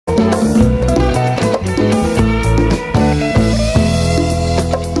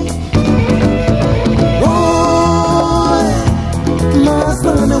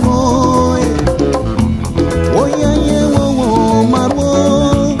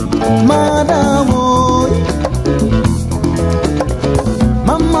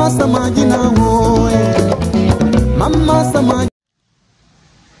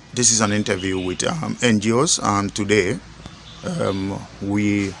This is an interview with NGOs, and today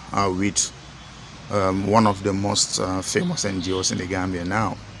we are with one of the most famous NGOs in the Gambia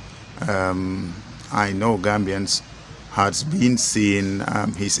now. I know Gambians has been seeing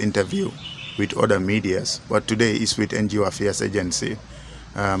his interview with other medias, but today is with NGO Affairs Agency,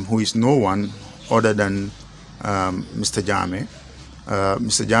 who is no one other than Mr. Jammeh.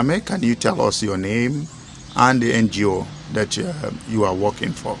 Mr. Jammeh, can you tell us your name and the NGO that you are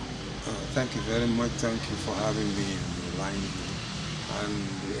working for? Thank you very much. Thank you for having me on the line. And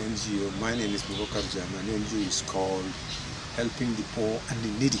the NGO, my name is Buba Jammeh. The NGO is called Helping the Poor and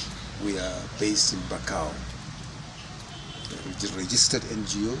the Needy. We are based in Bakau. It's a registered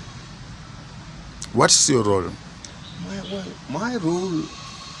NGO. What's your role? My role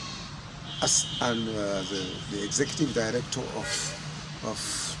as the executive director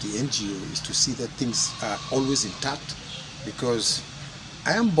of the NGO is to see that things are always intact, because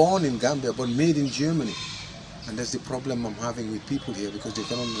I am born in Gambia but made in Germany, and that's the problem I'm having with people here, because they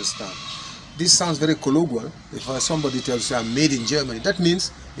cannot understand. This sounds very colloquial. If somebody tells you I'm made in Germany, that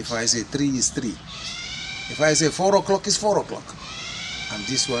means if I say 3 is 3. If I say 4 o'clock is 4 o'clock. And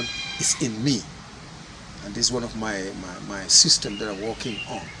this one is in me. And this is one of my system that I'm working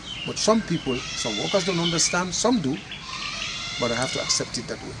on. But some people, some workers don't understand, some do, but I have to accept it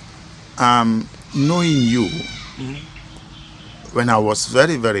that way. Knowing you, when I was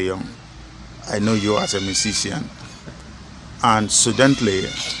very, very young, I know you as a musician, and suddenly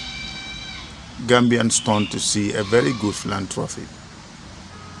Gambians turned to see a very good philanthropy.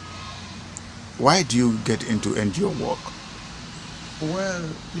 Why do you get into NGO work? Well,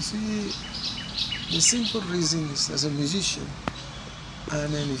 you see, the simple reason is as a musician,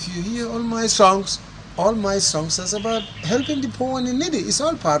 and then if you hear all my songs is about helping the poor and the needy. It's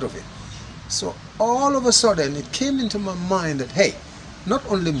all part of it. So all of a sudden it came into my mind that, hey, not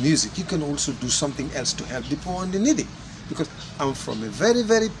only music, you can also do something else to help the poor and the needy. Because I'm from a very,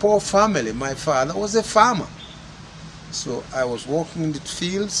 very poor family. My father was a farmer. So I was working in the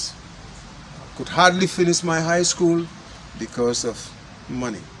fields, could hardly finish my high school because of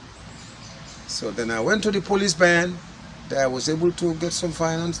money. So then I went to the police band. There I was able to get some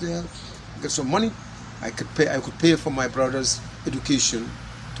finance there, get some money. I could pay for my brother's education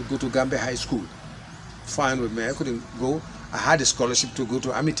to go to Gambia High School. Fine with me. I couldn't go. I had a scholarship to go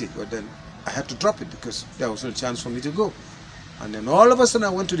to Amity, but then I had to drop it because there was no chance for me to go. And then all of a sudden I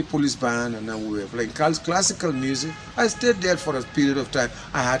went to the police band, and then we were playing classical music. I stayed there for a period of time.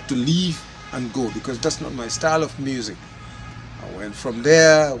 I had to leave and go because that's not my style of music. I went from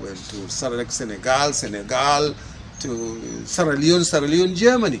there, I went to Senegal, to Sierra Leone,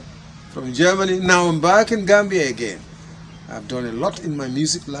 Germany. From Germany, now I'm back in Gambia again. I've done a lot in my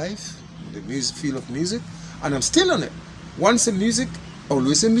music life, the music field of music, and I'm still on it. Once a music,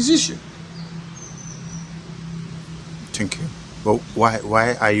 always a musician. Thank you. But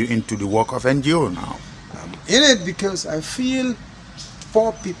why are you into the work of NGO now? I'm in it because I feel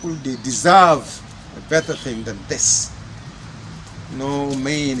poor people, they deserve a better thing than this. No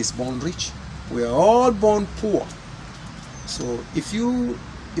man is born rich. We are all born poor. So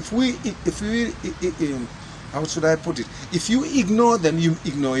how should I put it? If you ignore them, you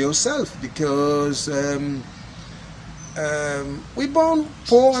ignore yourself, because we're born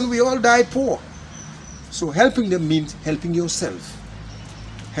poor and we all die poor. So helping them means helping yourself.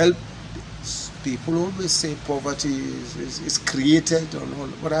 People always say poverty is created or no,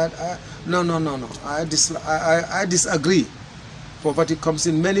 but no. I disagree. Poverty comes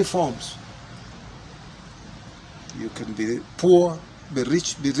in many forms. You can be poor, be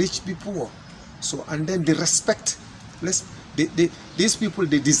rich, be poor. So, and then the respect. These people,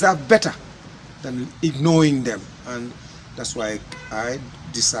 they deserve better than ignoring them. And that's why I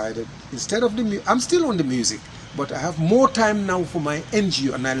decided, instead of I'm still on the music, but I have more time now for my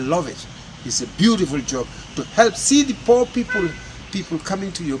NGO, and I love it. It's a beautiful job to help see the poor people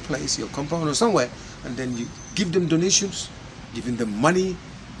coming to your place, your compound or somewhere, and then you give them donations, giving them money,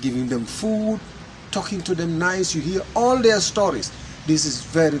 giving them food, talking to them nice. You hear all their stories. This is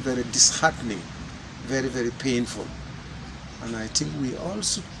very, very disheartening, very, very painful. And I think we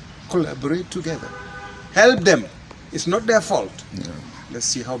also collaborate together. Help them. It's not their fault. Yeah. Let's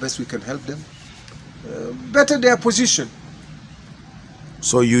see how best we can help them. Better their position.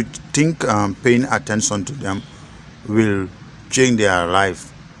 So you think paying attention to them will change their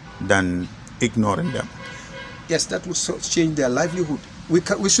life than ignoring them? Yes, that will change their livelihood.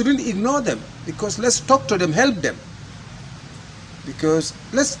 We shouldn't ignore them, because let's talk to them, help them. Because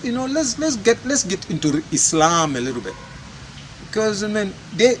let's get into Islam a little bit, because I mean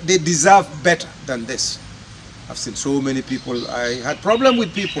they deserve better than this. I've seen so many people. I had problem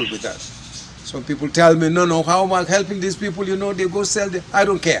with people with that. Some people tell me, no, how am I helping these people? You know, they go sell it. I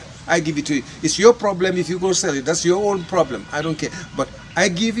don't care. I give it to you. It's your problem if you go sell it. That's your own problem. I don't care. But I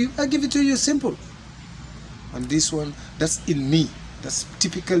give it to you simple. And this one, that's in me. That's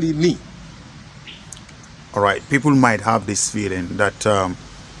typically me. All right. People might have this feeling that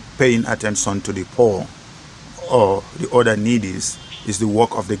paying attention to the poor or the other needies is the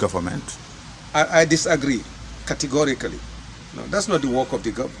work of the government. I disagree categorically. No, that's not the work of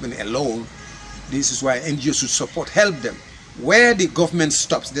the government alone. This is why NGOs should support, help them. Where the government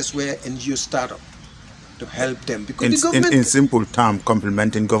stops, that's where NGOs start up to help them. Because the government, in simple terms,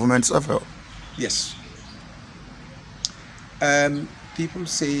 complementing government's effort. Yes. People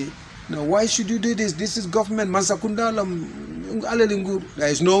say, no, why should you do this? This is government. Mansakunda. There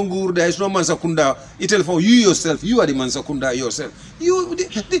is no ngur, there is no Mansakunda. It for you yourself. You are the Mansakunda yourself. You are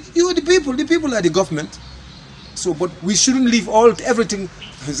the people. The people are the government. So, but we shouldn't leave everything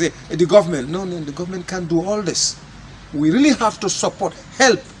and say the government. No, the government can't do all this. We really have to support,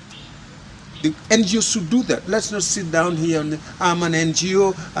 help. The NGOs should do that. Let's not sit down here and I'm an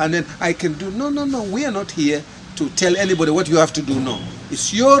NGO and then I can do. No. We are not here to tell anybody what you have to do. No.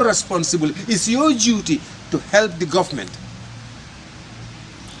 It's your responsibility. It's your duty to help the government.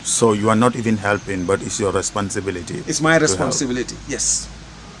 So you are not even helping, but it's your responsibility. It's my responsibility. Yes.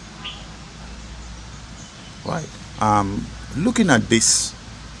 Right. Looking at this,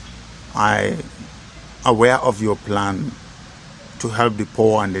 I aware of your plan to help the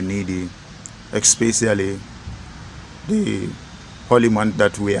poor and the needy, especially the holy month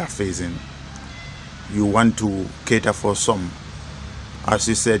that we are facing. You want to cater for some. As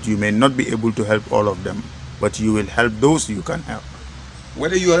you said, you may not be able to help all of them, but you will help those you can help.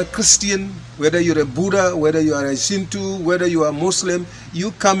 Whether you are a Christian, whether you're a Buddha, whether you are a Shinto, whether you are Muslim,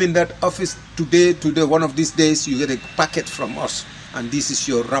 you come in that office today, one of these days, you get a packet from us. And this is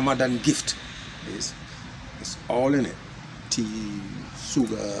your Ramadan gift. It's all in it. Tea,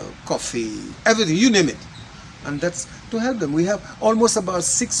 sugar, coffee, everything, you name it. And that's to help them. We have almost about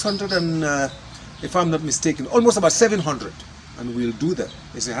 600 and, if I'm not mistaken, almost about 700. And we'll do that.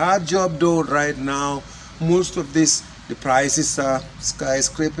 It's a hard job though right now. Most of this, the prices are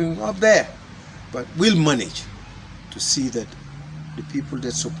skyscraping up there. But we'll manage to see that the people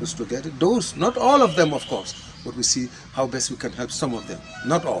that's supposed to get it, those, not all of them of course, but we see how best we can help some of them,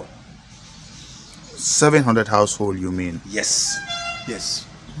 not all. 700 households, you mean? Yes, yes.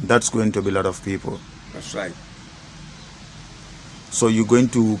 That's going to be a lot of people. That's right. So you're going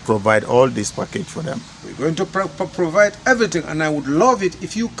to provide all this package for them? We're going to provide everything, and I would love it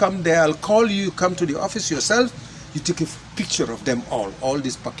if you come there. I'll call you come to the office yourself. You take a picture of them all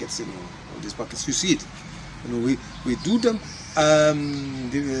these packets, you know, all these packets. You see it. You know, we do them.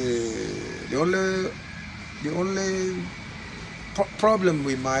 The only problem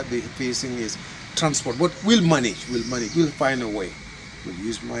we might be facing is transport, but we'll manage. We'll find a way. We'll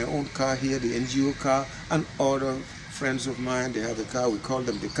use my own car here, the NGO car, and other friends of mine, they have a car, we call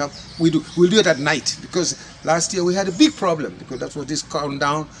them the cab. We'll do it at night, because last year we had a big problem, because that's what this calmed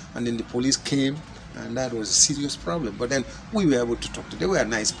down, and then the police came, and that was a serious problem. But then we were able to talk to them. They were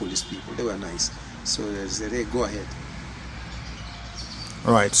nice police people, they were nice. So they said, hey, go ahead.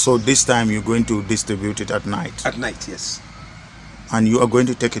 All right, so this time you're going to distribute it at night? At night, yes. And you are going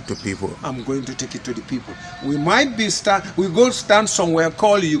to take it to people? I'm going to take it to the people. We might be we go stand somewhere,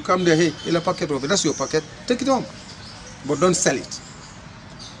 call you, come there, hey, a packet over, that's your packet, take it home. But don't sell it.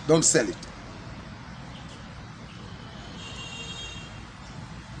 Don't sell it.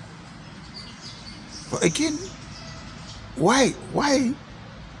 But again, why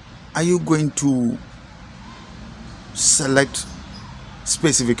are you going to select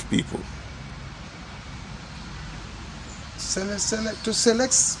specific people? To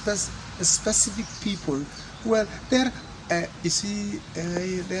select specific people. Well, you see,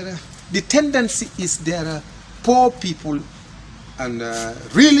 the tendency is there are poor people and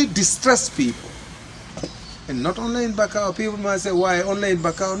really distressed people. And not only in Bakau. People might say, why only in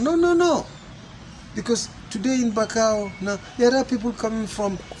Bakau? No. Because today in Bakau, now, there are people coming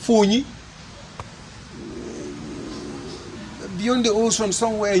from Fonyi, beyond the ocean,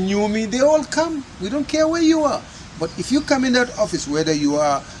 somewhere in Nyumi. They all come. We don't care where you are. But if you come in that office, whether you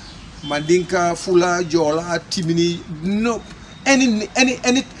are Mandinka, Fula, Jola, Timini, no,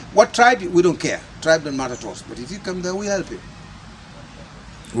 what tribe, we don't care. Tribe don't matter to us. But if you come there, we help you.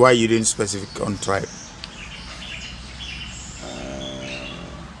 Why you didn't specific on tribe?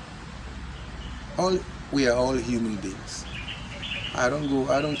 We are all human beings. I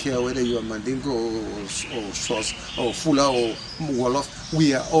don't care whether you are Mandinka or Sos or Fula or Wolof.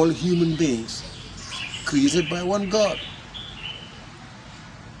 We are all human beings. created by one God.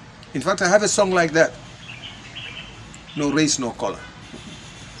 In fact, I have a song like that. No race, no color.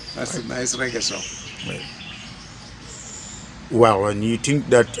 That's a nice reggae song. Right. Well, and you think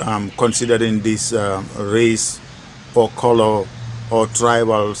that considering this race or color or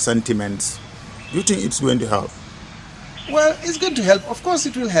tribal sentiments, do you think it's going to help? Well, it's going to help. Of course,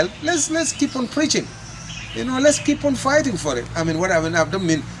 it will help. Let's keep on preaching. You know, let's keep on fighting for it. I mean, what I don't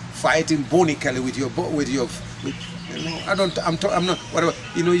mean fighting bonically with you know. I'm not. Whatever.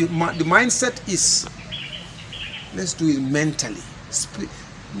 You know, the mindset is. Let's do it mentally,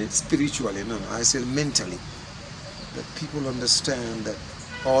 spiritually. No, I say mentally. That people understand that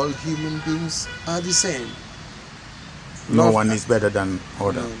all human beings are the same. No one is better than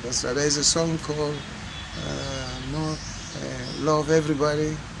other. No, that's right. There's a song called Love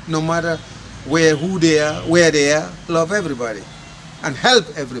Everybody, no matter where they are, love everybody and help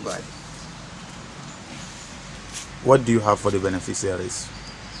everybody. What do you have for the beneficiaries?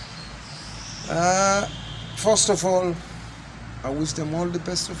 First of all, I wish them all the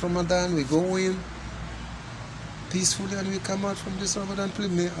best of Ramadan. We go in peacefully and we come out from this Ramadan.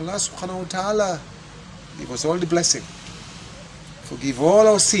 Please may Allah subhanahu wa ta'ala give us all the blessing. Forgive all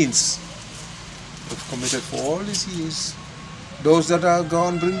our sins we've committed for all these years. Those that are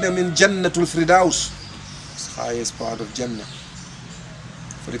gone, bring them in Jannatul Firdaus, the highest part of Jannah.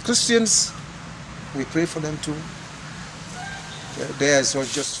 For the Christians, we pray for them too. Theirs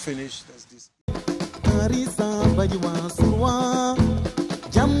was just finished. That's this.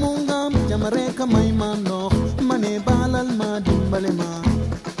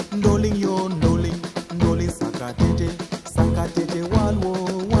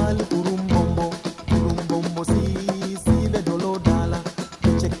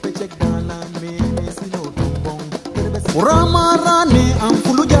 Ramarane am